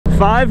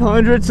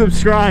500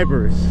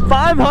 subscribers.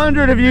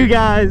 500 of you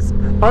guys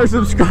are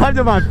subscribed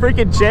to my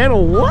freaking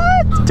channel.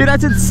 What? Dude,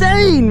 that's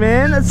insane,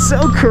 man. That's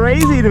so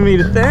crazy to me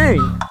to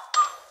think.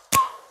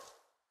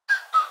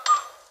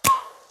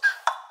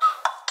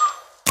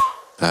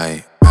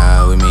 Like,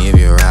 ride with me if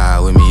you ride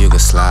with me, you can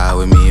slide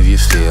with me if you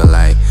feel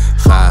like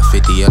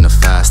 550 on the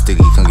 5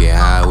 sticky, come get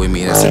high with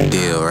me, that's a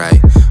deal, right?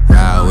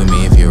 Ride with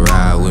me if you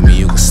ride with me,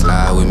 you can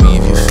slide with me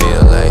if you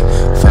feel like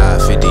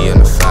 550 on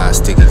the 5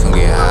 sticky, come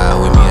get high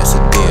with me, that's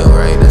a deal,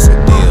 right? That's a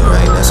deal,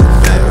 right? That's a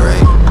bet,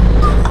 right?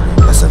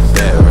 That's a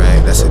bet,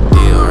 right? That's a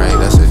deal, right?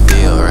 That's a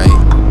deal,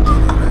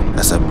 right?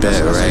 That's a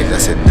bet, right?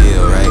 That's a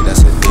deal, right?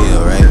 That's a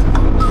deal, right?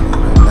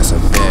 That's a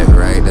bet,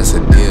 right? That's a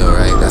deal,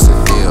 right? That's a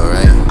deal,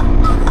 right?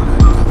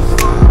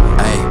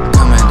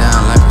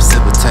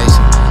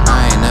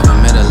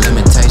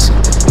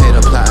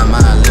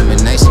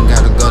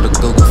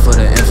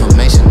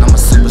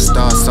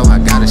 So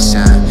I gotta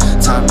shine.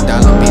 Top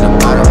dollar be the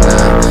bottom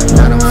line.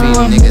 Now I'm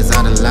feeding niggas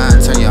out of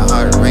line. Turn your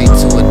heart rate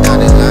to a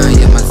dotted line.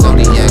 Yeah, my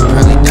zodiac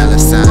probably dollar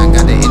sign.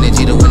 Got the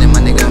energy to win it, my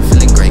nigga, I'm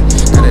feeling great.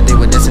 Got a day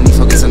with destiny,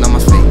 focusing on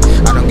my fate.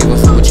 I don't give a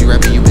fuck what you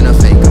rapping, you been a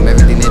fake. I'm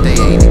everything that they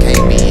ain't, it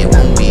can't be, it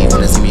won't be.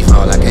 Wanna see me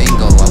fall, I can't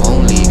go, I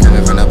won't leave.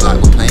 Coming from the block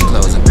with plain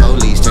clothes and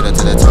police. Straight up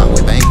to the top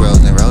with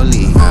bankrolls and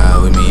rollies.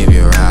 Ride with me if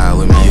you ride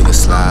with me, you can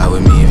slide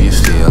with me if you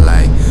feel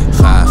like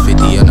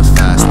 550 on the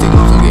 5 stick,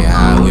 you can get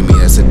high with me,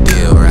 that's a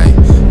deal, right?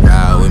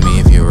 Ride with me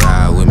if you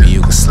ride with me,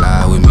 you can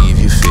slide with me if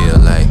you feel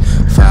like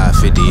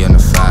 550 on the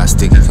 5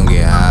 sticky, come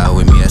get high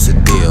with me, that's a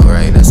deal,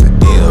 right? That's a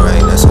deal,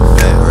 right? That's a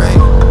bet, right?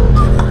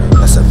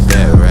 That's a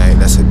bet, right?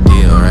 That's a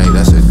deal, right?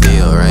 That's a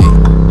deal,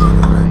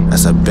 right?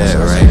 That's a bet,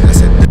 right?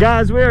 That's a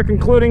Guys, we are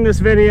concluding this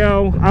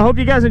video. I hope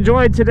you guys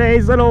enjoyed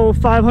today's little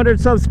 500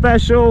 sub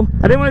special.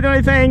 I didn't want to do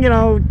anything, you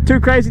know,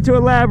 too crazy, too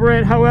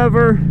elaborate.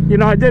 However, you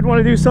know, I did want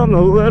to do something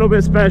a little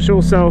bit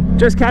special. So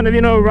just kind of, you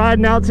know,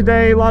 riding out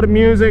today, a lot of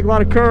music, a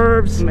lot of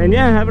curves, and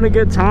yeah, having a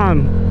good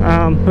time.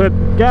 But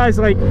guys,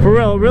 like, for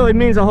real, it really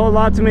means a whole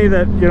lot to me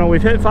that, you know,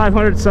 we've hit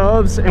 500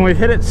 subs and we've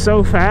hit it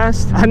so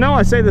fast. I know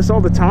I say this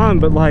all the time,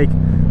 but like,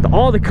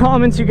 all the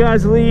comments you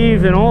guys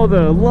leave and all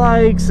the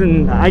likes,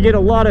 and I get a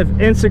lot of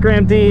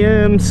Instagram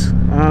DMs.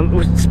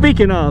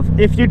 Speaking of,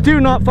 if you do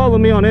not follow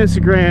me on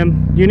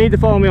Instagram, you need to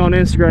follow me on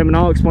Instagram, and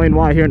I'll explain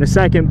why here in a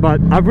second. But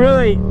I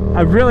really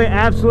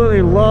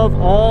absolutely love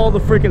all the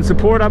freaking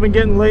support I've been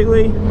getting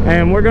lately,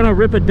 and we're gonna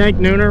rip a dank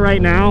nooner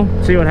right now,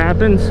 see what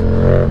happens.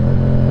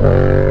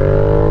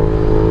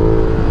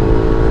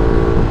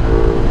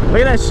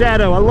 Look at that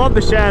shadow. I love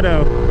the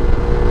shadow.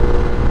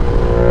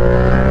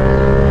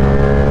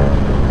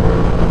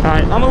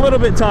 Alright, I'm a little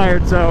bit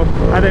tired, so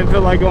I didn't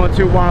feel like going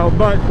too wild.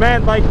 But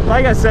man, like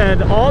I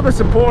said, all the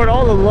support,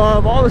 all the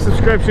love, all the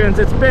subscriptions,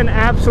 it's been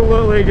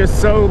absolutely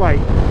just so like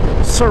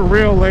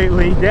surreal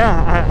lately.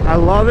 Yeah, I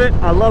love it.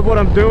 I love what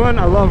I'm doing.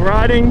 I love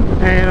riding,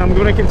 and I'm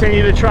going to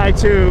continue to try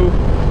to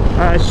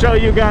show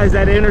you guys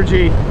that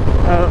energy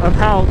of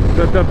how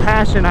the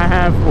passion I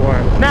have for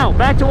it. Now,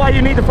 back to why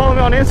you need to follow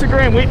me on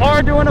Instagram. We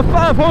are doing a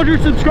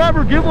 500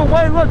 subscriber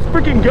giveaway. Let's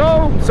freaking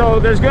go. So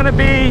there's gonna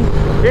be,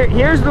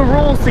 here's the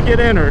rules to get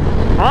entered.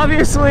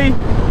 Obviously,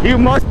 you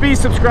must be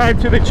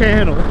subscribed to the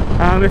channel.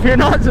 If you're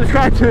not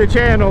subscribed to the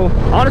channel,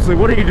 honestly,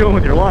 what are you doing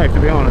with your life, to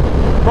be honest?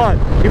 But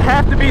you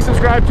have to be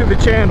subscribed to the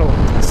channel.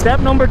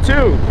 Step number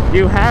 2,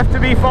 you have to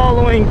be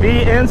following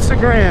the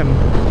Instagram.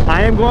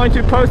 I am going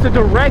to post a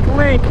direct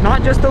link,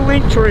 not just a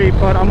link tree,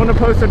 but I'm going to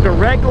post a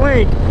direct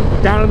link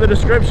down in the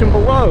description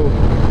below.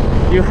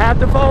 You have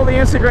to follow the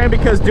Instagram,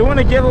 because doing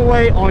a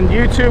giveaway on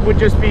YouTube would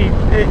just be,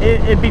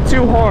 it'd be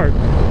too hard.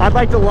 I'd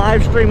like to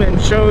live stream it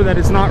and show that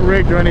it's not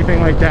rigged or anything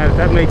like that, if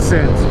that makes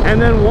sense.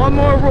 And then one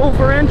more rule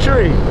for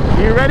entry.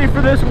 Are you ready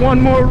for this one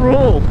more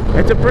rule?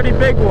 It's a pretty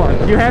big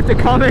one. You have to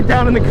comment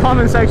down in the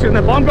comment section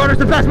that Bombgardener's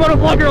the best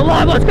motovlogger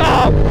alive, let's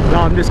go!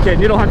 No, I'm just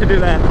kidding, you don't have to do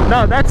that.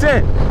 No, that's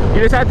it.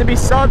 You just have to be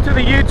subbed to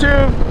the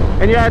YouTube,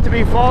 and you have to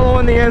be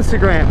following the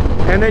Instagram,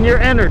 and then you're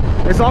entered.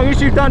 As long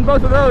as you've done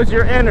both of those,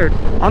 you're entered.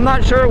 I'm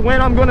not sure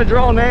when I'm going to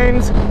draw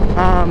names.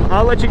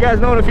 I'll let you guys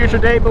know in a future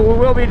date, but we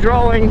will be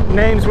drawing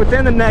names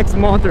within the next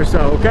month or so,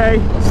 okay?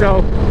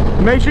 So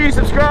make sure you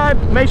subscribe,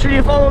 make sure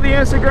you follow the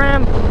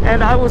Instagram,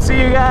 and I will see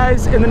you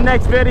guys in the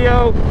next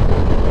video.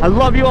 I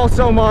love you all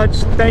so much.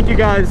 Thank you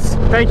guys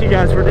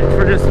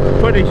for just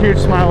putting a huge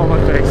smile on my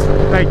face.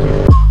 Thank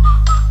you.